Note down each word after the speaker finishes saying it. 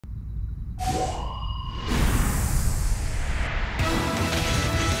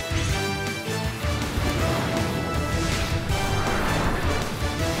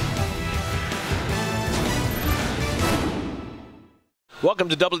Welcome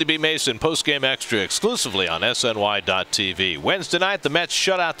to WB Mason Postgame Extra exclusively on SNY.TV. Wednesday night, the Mets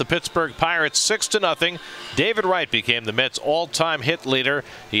shut out the Pittsburgh Pirates 6-0. David Wright became the Mets' all-time hit leader.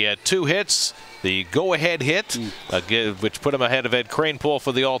 He had 2 hits. The go-ahead hit, which put him ahead of Ed Kranepool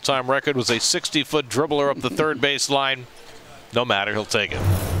for the all-time record, was a 60-foot dribbler up the third base line. No matter, he'll take it.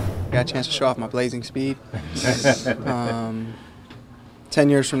 Got a chance to show off my blazing speed. 10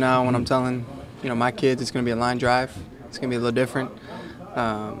 years from now, when I'm telling my kids it's going to be a line drive, it's going to be a little different.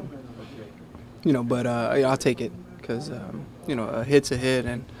 But I'll take it because a hit's a hit,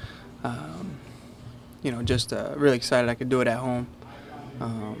 and just really excited I could do it at home.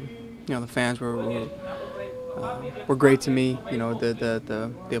 The fans were great to me.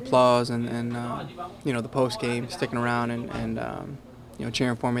 The applause and the post game, sticking around and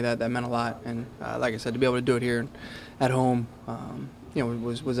cheering for me, that meant a lot. And like I said, to be able to do it here at home,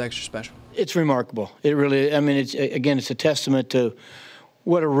 was extra special. It's remarkable. It really. I mean, it's a testament to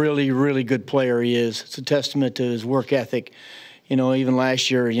what a really, really good player he is. It's a testament to his work ethic. Even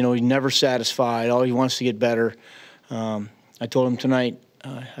last year, he's never satisfied. All he wants to get better. I told him tonight,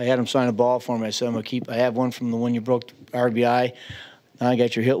 I had him sign a ball for me. I said, I have one from the one you broke RBI. Now I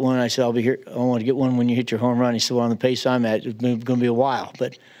got your hit one. I said, I'll be here. I want to get one when you hit your home run. He said, well, on the pace I'm at, it's going to be a while.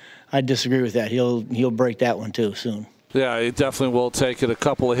 But I disagree with that. He'll break that one too soon. Yeah, he definitely will take it. A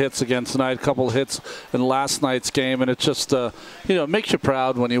couple of hits again tonight, a couple of hits in last night's game, and it just, it makes you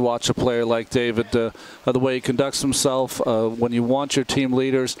proud when you watch a player like David, the way he conducts himself, when you want your team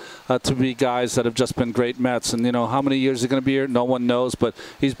leaders to be guys that have just been great Mets. And, how many years he's going to be here, no one knows, but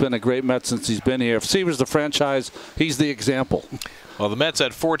he's been a great Met since he's been here. If Seaver's the franchise, he's the example. Well, the Mets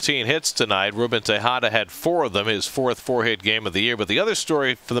had 14 hits tonight. Ruben Tejada had 4 of them, his 4th 4-hit game of the year. But the other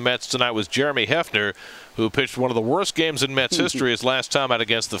story for the Mets tonight was Jeremy Hefner, who pitched one of the worst games in Mets history his last time out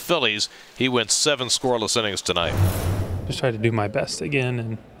against the Phillies. He went 7 scoreless innings tonight. Just tried to do my best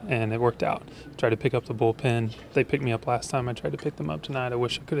again, and it worked out. Tried to pick up the bullpen. They picked me up last time. I tried to pick them up tonight. I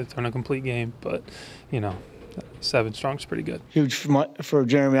wish I could have thrown a complete game, but, 7 strong is pretty good. Huge for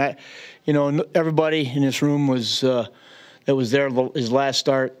Jeremy. Everybody in this room was that was there his last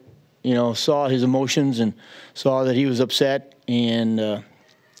start, saw his emotions and saw that he was upset, and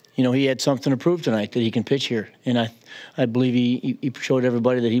he had something to prove tonight, that he can pitch here. And I believe he showed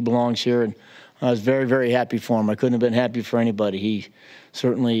everybody that he belongs here, and I was very, very happy for him. I couldn't have been happy for anybody. He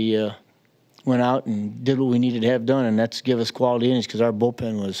certainly went out and did what we needed to have done, and that's give us quality innings because our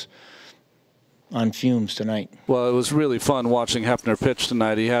bullpen was on fumes tonight. Well, it was really fun watching Hefner pitch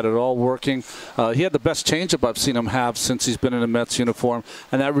tonight. He had it all working. He had the best changeup I've seen him have since he's been in a Mets uniform,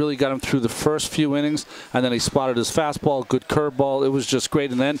 and that really got him through the first few innings, and then he spotted his fastball, good curveball. It was just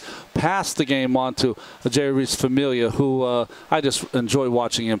great, and then passed the game on to Jerry Familia, who I just enjoy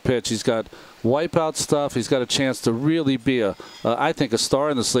watching him pitch. He's got wipeout stuff. He's got a chance to really be I think, a star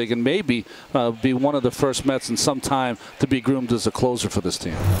in this league, and maybe be one of the first Mets in some time to be groomed as a closer for this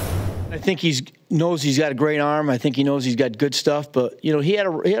team. I think he knows he's got a great arm. I think he knows he's got good stuff. But he had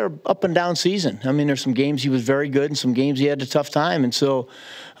a up and down season. I mean, there's some games he was very good, and some games he had a tough time. And so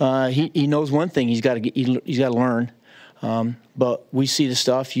he knows one thing: he's got to learn. But we see the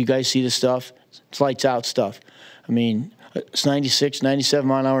stuff. You guys see the stuff. It's lights out stuff. I mean, it's 96, 97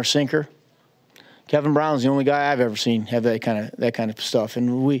 mile an hour sinker. Kevin Brown's the only guy I've ever seen have that kind of stuff.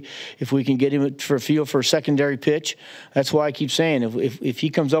 And if we can get him for a feel for a secondary pitch, that's why I keep saying if he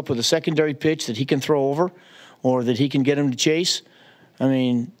comes up with a secondary pitch that he can throw over, or that he can get him to chase, I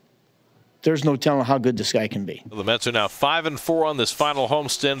mean, there's no telling how good this guy can be. The Mets are now 5-4 on this final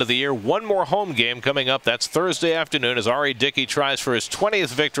homestand of the year. One more home game coming up. That's Thursday afternoon as R.A. Dickey tries for his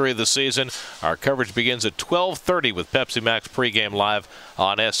 20th victory of the season. Our coverage begins at 12:30 with Pepsi Max pregame live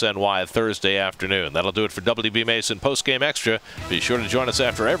on SNY Thursday afternoon. That'll do it for WB Mason Postgame Extra. Be sure to join us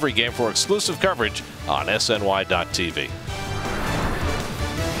after every game for exclusive coverage on SNY.TV.